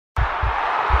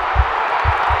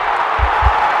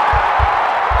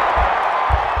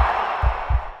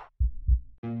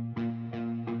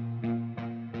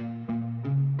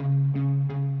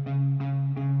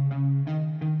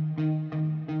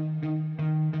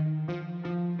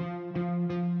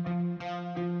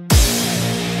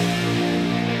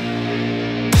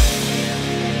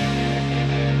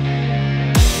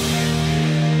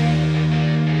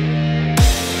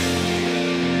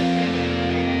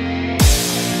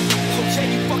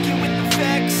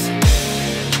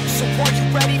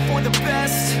ready for the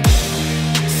best?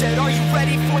 Said, are you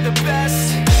ready for the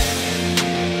best?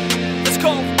 Let's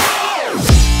go.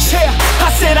 Yeah, I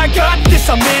said I got this,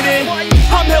 I'm in it.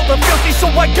 I'm hella filthy, so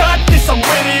I got this, I'm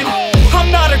winning.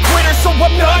 I'm not a quitter, so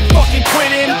I'm not fucking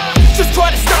quitting. Just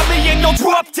try to stop me and you'll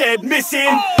drop dead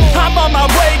missing. I'm on my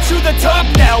way to the top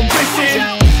now, listen.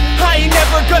 I ain't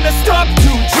never gonna stop,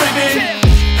 too driven.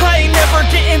 I ain't never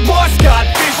getting lost, got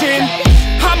vision.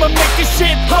 I'ma make this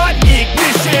shit hot,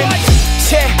 ignition.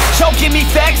 Yeah, yo, give me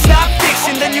facts, not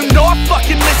fiction. Then you know I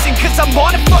fucking listen, cause I'm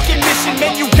on a fucking mission.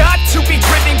 Man, you got to be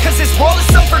driven, cause this world is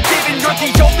unforgiving. You're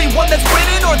the only one that's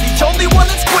winning, or the only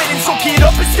one that's quitting. So get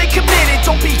up and stay committed,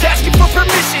 don't be asking for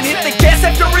permission. Hit the gas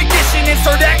after ignition and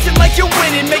start acting like you're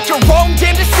winning. Make your own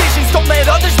damn decisions, don't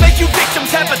let others make you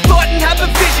victims. Have a thought and have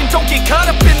a vision, don't get caught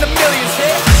up in the millions.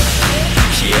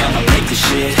 Yeah, I'ma make this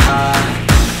shit hot.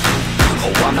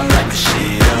 Oh, I'ma light this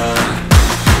shit up.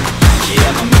 Yeah,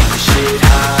 I'ma make this shit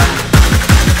hot.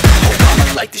 Oh,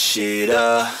 I'ma light this shit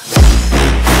up.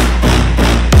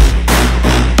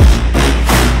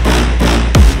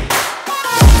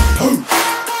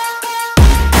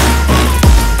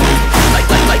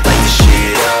 Light this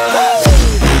shit up.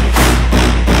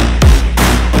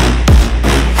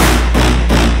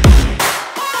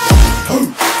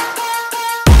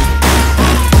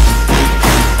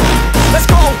 Let's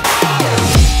go.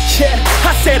 Yeah,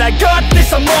 I said I got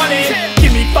this, I'm on it.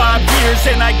 Give me 5 years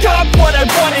and I got what I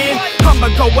wanted. I'ma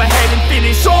go ahead and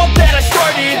finish all that I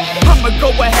started. I'ma go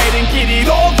ahead and get it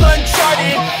all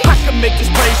uncharted. I can make this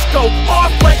place go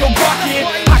off like a rocket.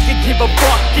 I can give a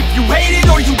fuck if you hate it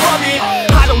or you love it.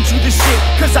 I don't do this shit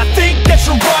cause I think that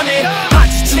you're on it. I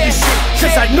just do this shit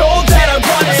cause I know that I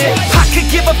want it. I could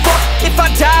give a fuck if I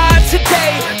died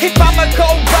today. If I'ma go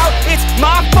out, it's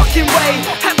my fucking way.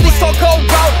 At least I'll go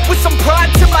out with some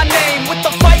pride to my name. With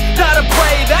the fight, not a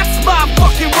play, that's my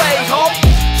fucking way, home.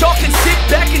 Y'all can sit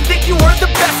back and think you heard the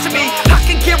best of me. I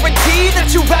can guarantee that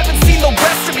you haven't seen the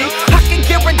rest of me. I can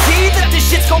guarantee that this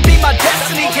shit's gonna be my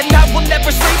destiny. And I will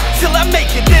never sleep till I make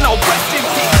it, then I'll rest in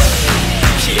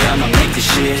peace. Yeah, I'ma make this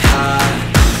shit hot.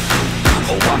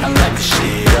 Oh, I'ma light this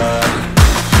shit up.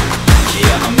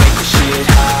 Yeah, I'ma make this shit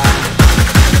hot.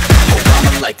 Oh,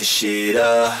 I'ma light this shit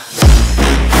up.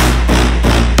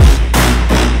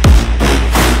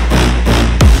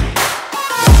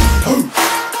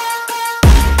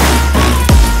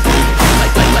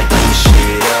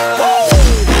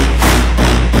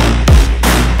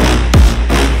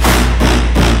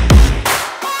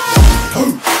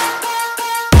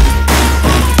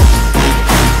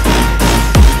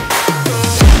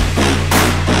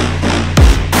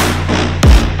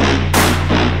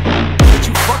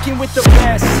 With the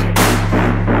best,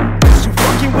 cause you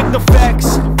fucking with the facts.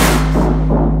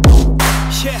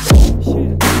 Yeah.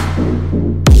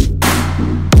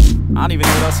 I don't even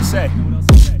know what else to say.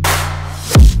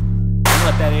 I'll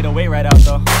let that 808 right out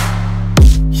though.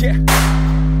 Yeah.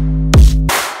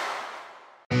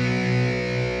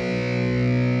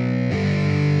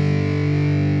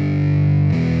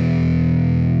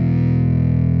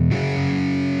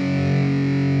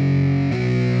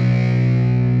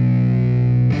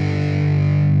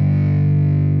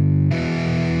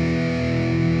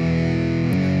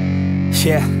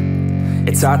 Yeah,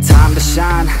 it's our time to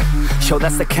shine. Yo,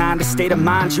 that's the kind of state of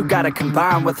mind you gotta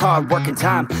combine with hard work and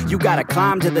time. You gotta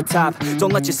climb to the top.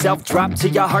 Don't let yourself drop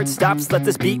till your heart stops. Let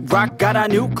this beat rock. Got a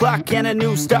new clock and a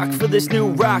new stock for this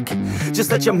new rock. Just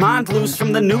let your mind loose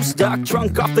from the new stock.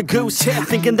 Drunk off the goose, yeah.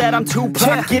 Thinking that I'm too pop.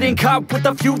 Yeah. Getting caught with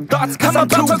a few thoughts cause I'm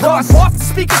too lost. Off, the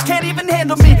speakers can't even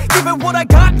handle me. Give it what I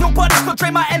got, nobody's gonna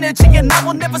drain my energy. And I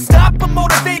will never stop, I'm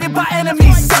motivated by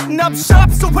enemies. Setting up shop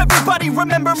so everybody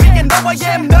remember me. And though I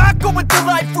am not going through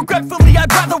life regretfully,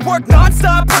 I'd rather work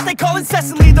non-stop, what they call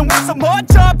incessantly, than work some odd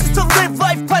job just to live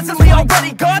life pleasantly.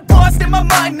 Already got lost in my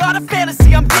mind, not a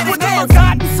fantasy, I'm getting it.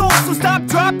 Forgotten soul, so stop,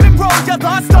 drop, and roll. You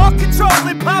lost all control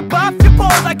and pop off your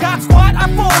ball. I got squat, I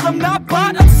fold, I'm not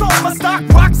bought, I'm sold. My stock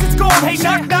rocks, it's gold. Hey,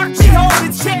 knock, knock, me home,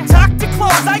 it's shit, talk to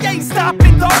close. I ain't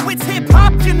stopping though, it's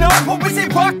hip-hop, you know. Or is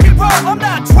it rock and roll? I'm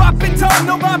not dropping down,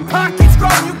 no, my pocket's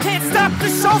grown. You can't stop the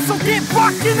show, so get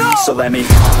rockin' on. So let me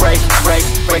break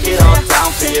it all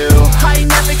down for you. I ain't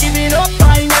never giving up,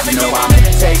 I ain't never giving up.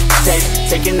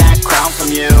 Taking that crown from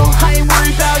you. I ain't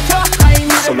worried about you, I ain't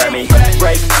never. So let me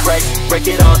break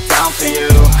it all down for you.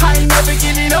 I ain't never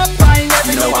giving up, I ain't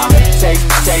never giving up.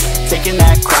 Taking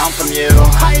that crown from you.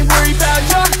 I ain't worried about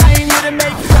you, I ain't here to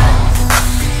make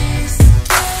friends.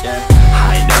 Yeah.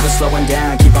 I ain't never slowing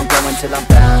down, keep on going till I'm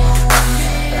down.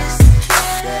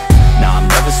 No, I'm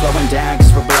never slowing down,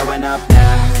 cause we're blowing up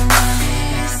now.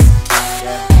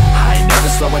 I ain't never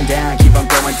slowing down, keep on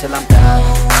going till I'm down.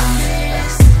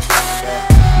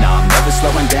 No, I'm never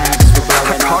slowing down, cause we're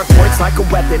blowing up. Hard words like a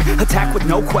weapon, attack with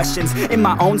no questions. In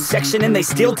my own section and they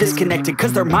still disconnected,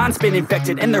 cause their mind's been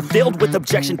infected and they're filled with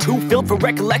objection. Too filled for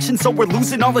recollection, so we're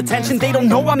losing all attention. They don't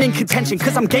know I'm in contention,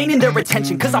 cause I'm gaining their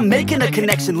attention, cause I'm making a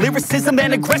connection. Lyricism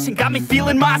and aggression got me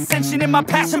feeling my ascension. In my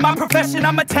passion, my profession,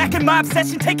 I'm attacking my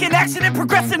obsession, taking action and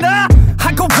progressing.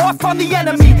 I go off on the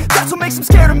enemy, that's what makes them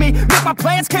scared of me. Make my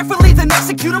plans carefully, then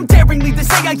execute them daringly. They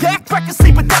say I act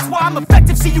recklessly, but that's why I'm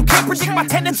effective. See, you can't predict my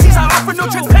tendencies, I offer no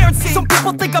transparency. Some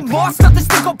people think I'm lost, others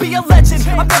think I'll be a legend.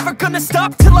 I'm never gonna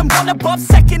stop till I'm one above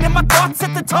second. And my thoughts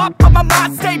at the top, but my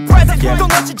mind stay present. Don't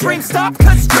let your dreams stop,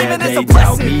 cause dreaming is a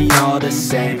blessing. They tell me all the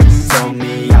same, told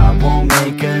me I won't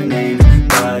make a name.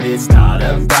 But it's not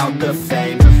about the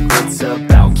fame, it's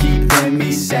about keeping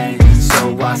me sane.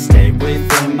 So I stay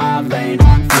within my lane,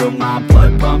 feel my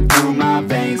blood pump through my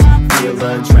veins. Feel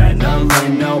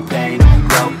adrenaline, no pain,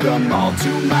 welcome all to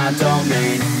my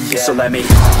domain. So let me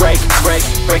break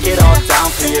it all down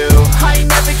for you. I ain't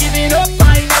never giving up,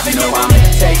 I ain't never You know giving I'm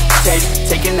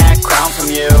taking that crown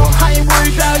from you. I ain't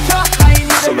worried about you, I ain't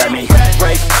never So let me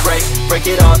break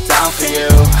it all down for you.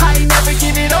 I ain't never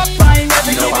giving up, I ain't never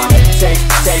You know giving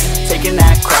I'm taking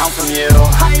that crown from you.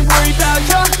 I ain't worried about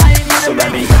you, I ain't never So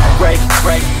let me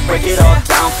break it all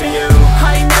down for you.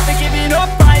 I ain't never giving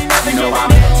up, I ain't never You know I'm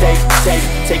giving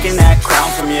taking that crown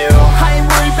from you. I ain't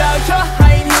worried about you,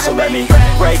 I ain't never So let me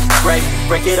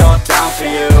break it all down for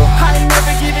you. I ain't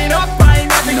never giving up, I ain't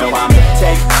never You know I'm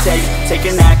giving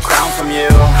taking that crown from you.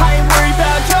 I ain't worried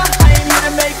about you, I ain't here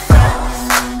to make friends.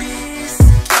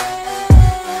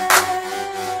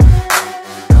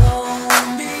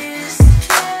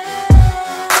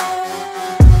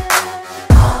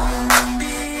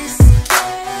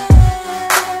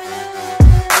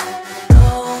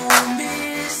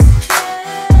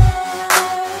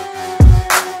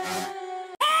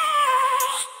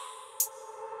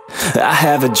 I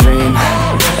have a dream,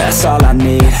 that's all I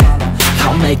need.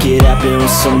 I'll make it happen with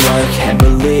some work and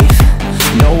belief.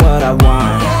 Know what I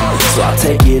want, so I'll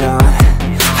take it on.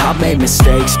 I've made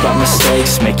mistakes, but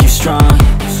mistakes make you strong.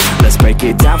 Let's break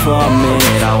it down for a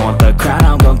minute. I want the crown,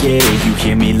 I'm gon' get it. You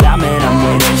hear me loud, man, I'm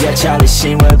winning. Yeah, Charlie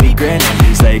Sheen will be grinning.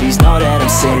 These ladies know that I'm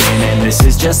sinning, and this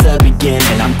is just the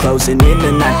beginning. I'm closing in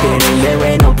the ninth inning, there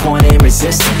ain't no point in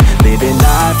resisting. Living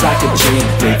life like a dream,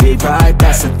 live it right,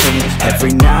 that's the thing.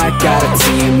 Every night, got a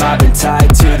team, I've been tied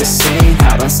to the scene.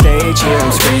 Out on stage, hear them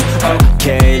scream,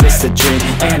 okay, this the dream.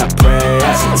 And I pray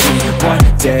as a team, one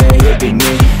day it'll be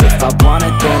me. If I want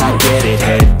it, then I get it.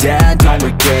 Head down, don't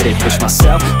regret it. Push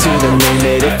myself to the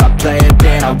limit. If I play it,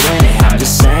 then I win it. I'm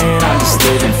just saying, I'm just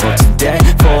living for today.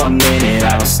 For a minute,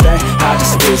 I don't stay, I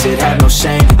just visit. Have no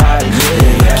shame, I admit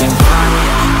it. Looking right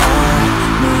at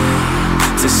me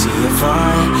to see if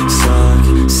I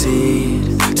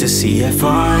succeed, to see if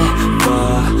I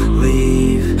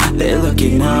believe. They're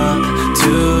looking up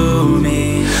to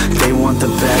me. They want the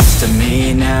best of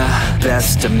me now,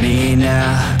 best of me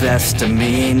now, best of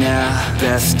me now,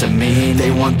 best of me.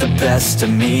 They want the best of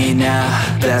me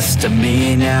now, best of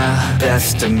me now,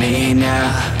 best of me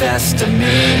now, best of me.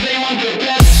 They want the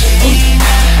best of me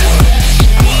now.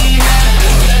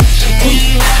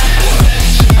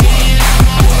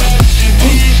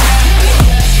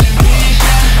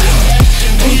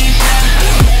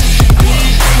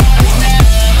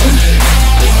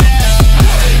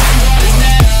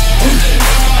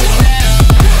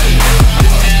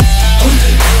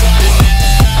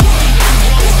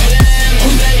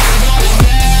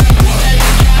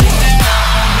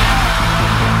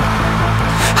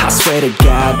 Swear to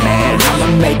God, man,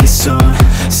 I'ma make it soon.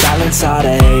 Silence all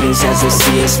the haters as they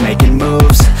see us making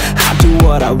moves. I do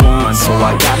what I want, so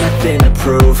I got nothing to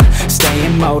prove.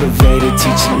 Staying motivated,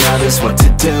 teaching others what to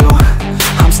do.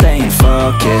 I'm staying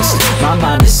focused, my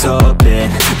mind is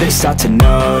open. They start to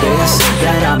notice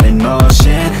that I'm in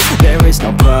motion. There is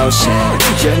no potion,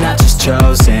 you're not just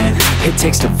chosen. It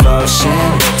takes devotion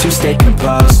to stay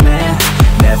composed, man.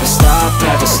 Never stop,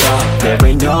 there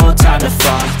ain't no time to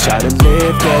fall. Try to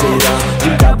live, get it all,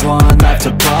 you got one life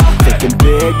to ball. Thinking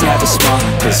big, never small,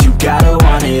 cause you gotta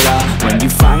want it all. When you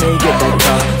finally get that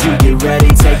call, you get ready,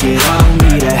 take it all.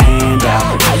 Need a hand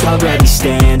out, I already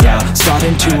stand out.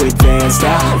 Starting to advance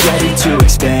now, ready to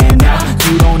expand now.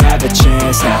 You don't have a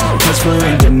chance now, cause we're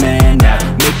in demand now.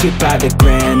 Make it by the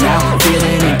grand now,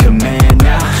 feeling in command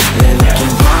now. They're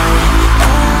looking right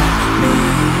at me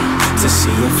to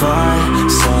see if I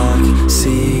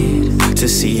succeed, to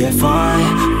see if I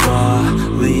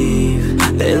believe.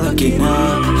 They're looking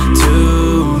up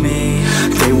to me.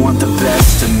 They want the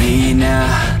best of me me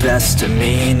now, best of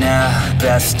me now,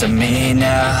 best of me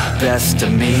now, best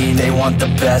of me. They want the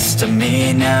best of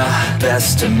me now,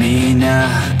 best of me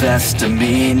now, best of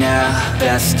me now,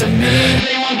 best of me.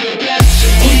 They want the best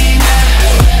of me now.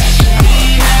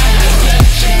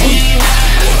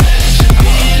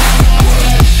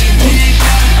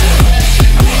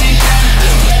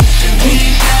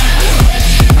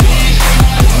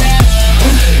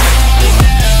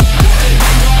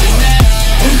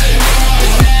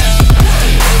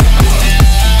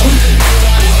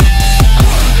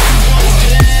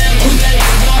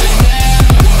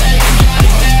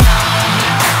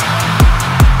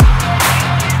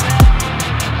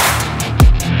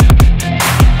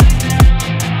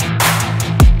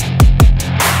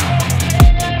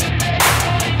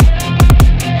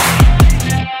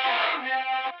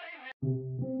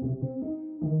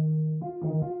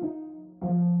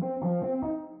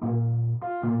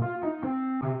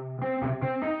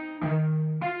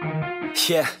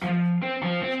 Yeah,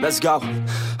 let's go.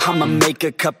 I'ma make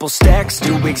a couple stacks,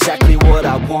 do exactly what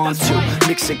I want to.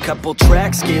 Mix a couple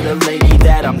tracks, get a lady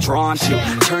that I'm drawn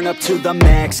to. Turn up to the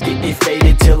max, get me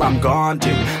faded till I'm gone,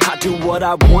 dude. I do what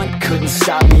I want, couldn't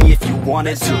stop me if you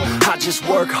wanted to. I just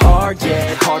work hard,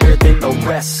 yeah, harder than the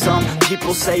rest. Some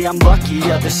people say I'm lucky,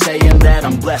 others saying that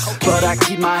I'm blessed. But I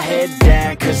keep my head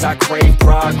down, cause I crave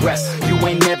progress. You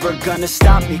ain't never gonna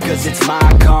stop me, cause it's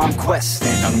my conquest.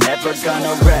 And I'm never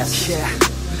gonna rest, yeah.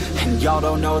 And y'all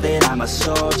don't know that I'm a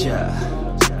soldier.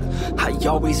 I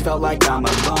always felt like I'm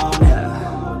alone,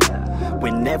 yeah.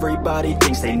 When everybody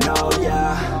thinks they know,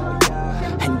 yeah.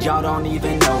 And y'all don't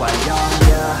even know I own,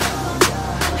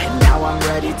 yeah. And now I'm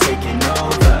ready taking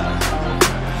over,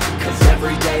 cause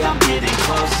every day I'm getting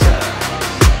closer.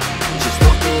 Just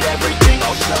look at everything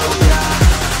I'll show ya.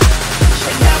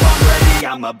 And now I'm ready,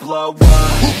 I'ma blow up.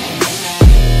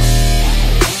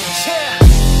 Yeah.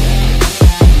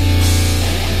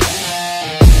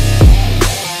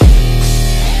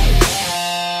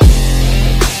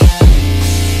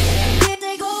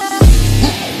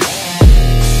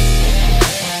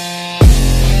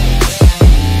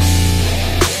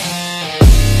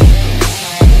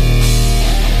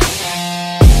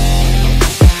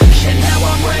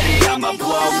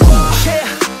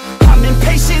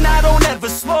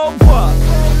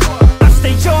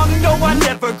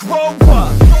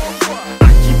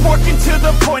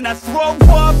 I throw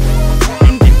up,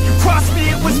 and if you cross me,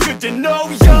 it was good to know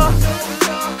ya.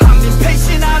 I'm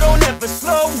impatient, I don't ever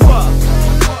slow up.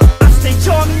 I stay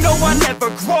young, no, I never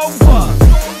grow up.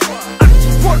 I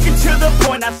keep working to the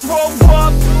point I throw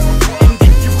up, and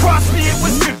if you cross me, it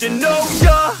was good to know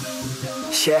ya.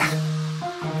 Yeah,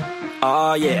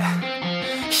 oh yeah,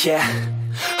 yeah.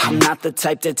 I'm not the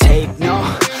type to take no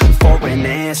for an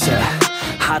answer.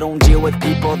 I don't deal with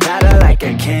people that are like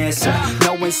a cancer.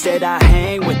 No, instead I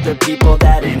hang with the people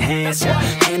that enhance ya.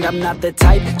 And I'm not the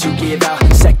type to give out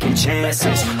second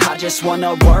chances. I just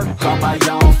wanna work on my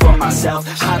own for myself.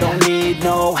 I don't need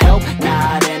no help,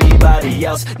 not anybody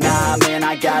else. Nah, man,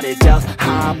 I got it dealt.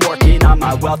 I'm working on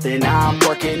my wealth and I'm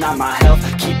working on my health.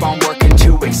 Keep on working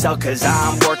to excel, cause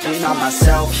I'm working on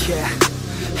myself. Yeah,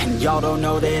 and y'all don't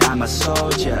know that I'm a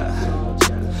soldier.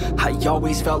 I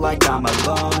always felt like I'm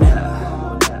alone, yeah.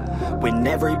 When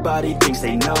everybody thinks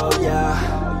they know, yeah.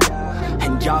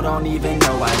 And y'all don't even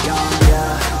know I own,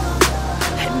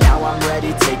 yeah. And now I'm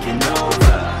ready taking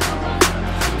over,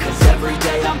 cause every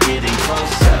day I'm getting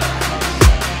closer.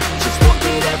 Just look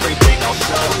at everything I'll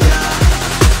show ya.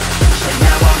 And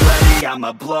now I'm ready,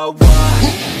 I'ma blow up.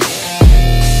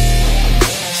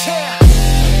 Yeah.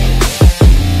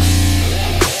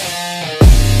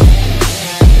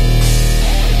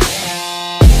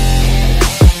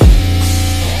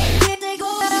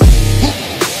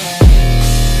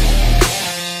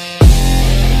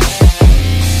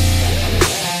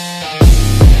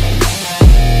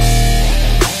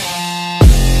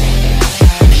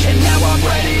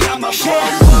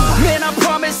 Man, I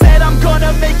promise that I'm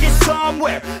gonna make it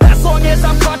somewhere. As long as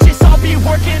I'm conscious, I'll be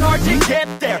working hard to get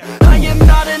there. I am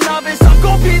not a novice, I'm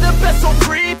gonna be the best, so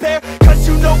prepare. Cause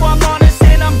you know I'm honest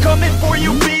and I'm coming for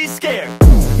you, be scared.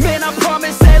 Man, I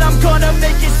promise that I'm gonna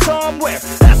make it somewhere.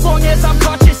 As long as I'm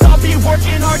conscious, I'll be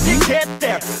working hard to get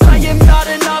there. I am not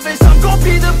a novice, I'm gonna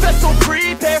be the best, so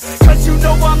prepare. Cause you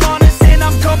know I'm honest and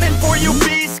I'm coming for you,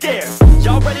 be scared.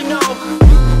 Y'all already know.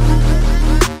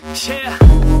 Yeah,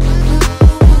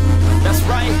 that's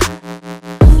right.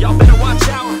 Y'all better watch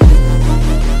out.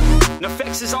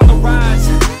 NFX is on the rise.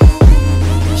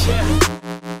 Yeah.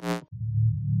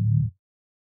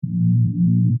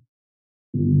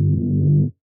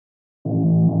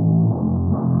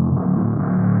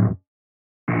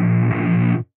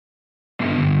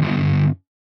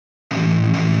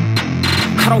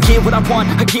 don't get what I want,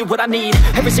 I get what I need.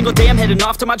 Every single day I'm heading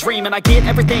off to my dream, and I get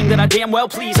everything that I damn well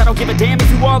please. I don't give a damn if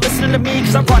you all listening to me,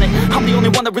 cause I run it. I'm the only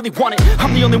one that really want it,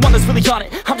 I'm the only one that's really on it.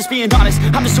 I'm just being honest,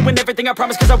 I'm just doing everything I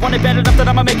promise, cause I want it bad enough that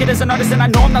I'ma make it as an artist. And I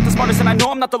know I'm not the smartest, and I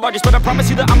know I'm not the largest, but I promise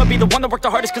you that I'ma be the one that worked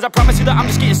the hardest. Cause I promise you that I'm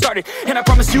just getting started, and I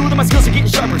promise you that my skills are getting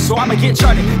sharper. So I'ma get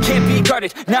charted, can't be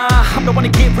guarded. Nah, I'm the one to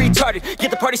get retarded.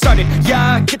 Get the party started,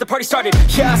 yeah, get the party started.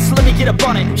 Yeah, so let me get up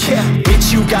on it, yeah.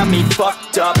 Bitch, you got me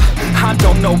fucked up, I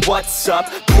don't know what's up.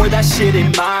 Pour that shit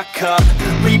in my cup,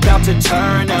 we bout to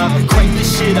turn up. Crank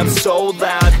this shit up so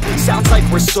loud, sounds like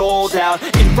we're sold out.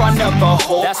 In front of a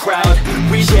whole crowd,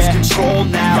 we lose control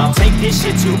now. Don't take this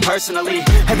shit too personally,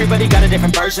 everybody got a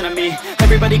different version of me.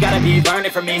 Everybody gotta be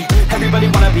learning from me, everybody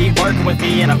wanna be working with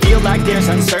me. And I feel like there's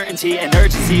uncertainty and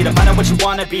urgency to find out what you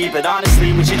wanna be. But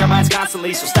honestly, we change our minds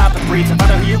constantly, so stop and breathe to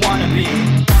find out who you wanna be.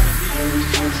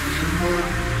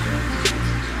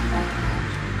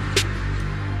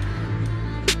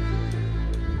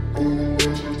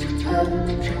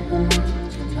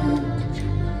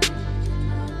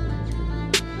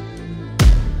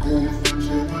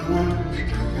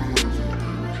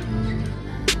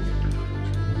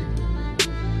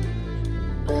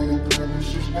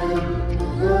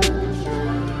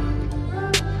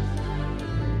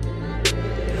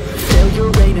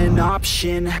 Failure ain't an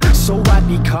option, so I'd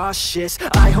be cautious.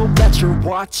 I hope that you're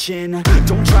watching,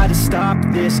 don't try to stop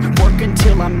this. Work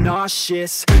until I'm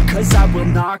nauseous, cause I will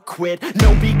not quit.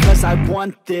 No, because I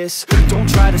want this, don't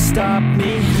try to stop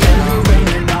me. Failure ain't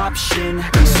an option,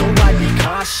 so I'd be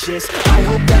cautious. I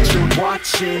hope that you're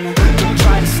watching, don't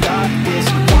try to stop this.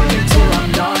 Work until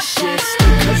I'm nauseous,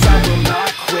 cause I will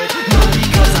not quit. No,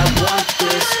 because I want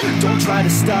this, don't try to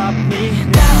stop me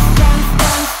now.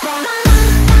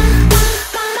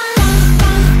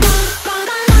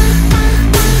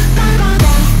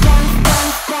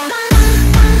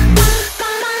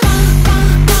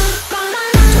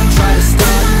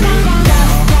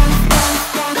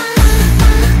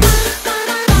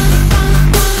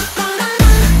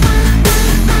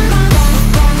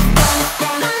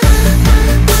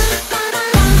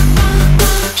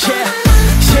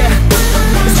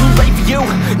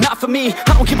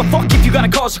 I don't give a fuck if you got a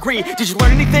college degree. Did you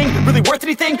learn anything? Really worth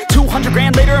anything? 200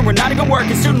 grand later and we're not even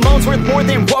working. Student loans worth more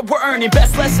than what we're earning.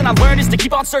 Best lesson I learned is to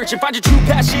keep on searching. Find your true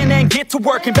passion and get to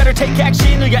work. And better take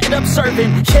action or you end up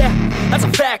serving. Yeah, that's a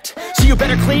fact. So you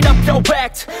better clean up your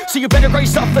act. So you better grab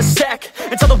yourself a sack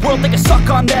and tell the world they can suck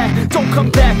on that. Don't come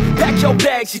back, pack your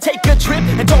bags. You take a trip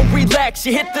and don't relax.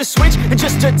 You hit the switch and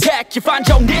just attack. You find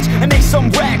your niche and make some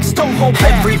racks. Don't hold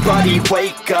back. Everybody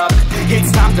wake up,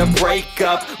 it's time to break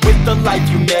up with the life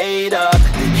you made up.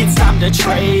 It's time to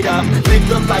trade up, live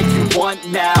the life you want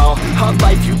now, a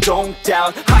life you don't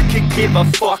doubt. I could give a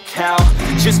fuck how,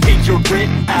 just figure it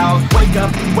out. Wake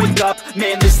up,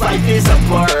 man, this life is a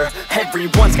blur.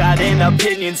 Everyone's got an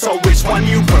opinion, so which one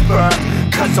you prefer?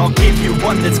 Cause I'll give you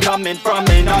one that's coming from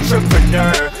an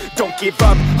entrepreneur. Don't give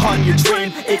up on your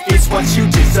dream if it's what you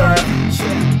deserve.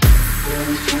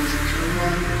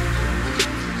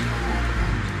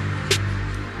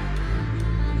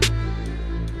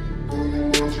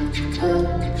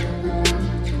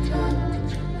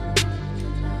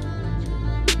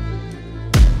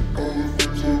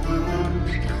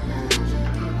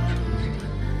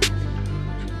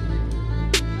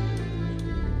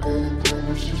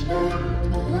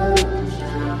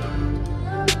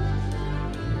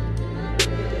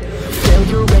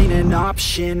 Failure ain't an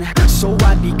option, so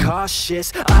I'd be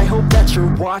cautious. I hope that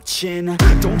you're watching,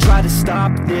 don't try to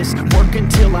stop this. Work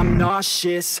until I'm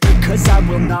nauseous, cause I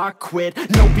will not quit.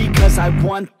 No, because I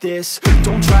want this,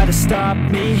 don't try to stop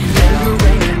me. Failure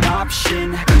ain't an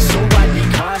option, so I'd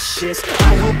be cautious.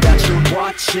 I hope that you're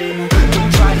watching,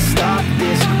 don't try to stop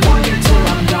this.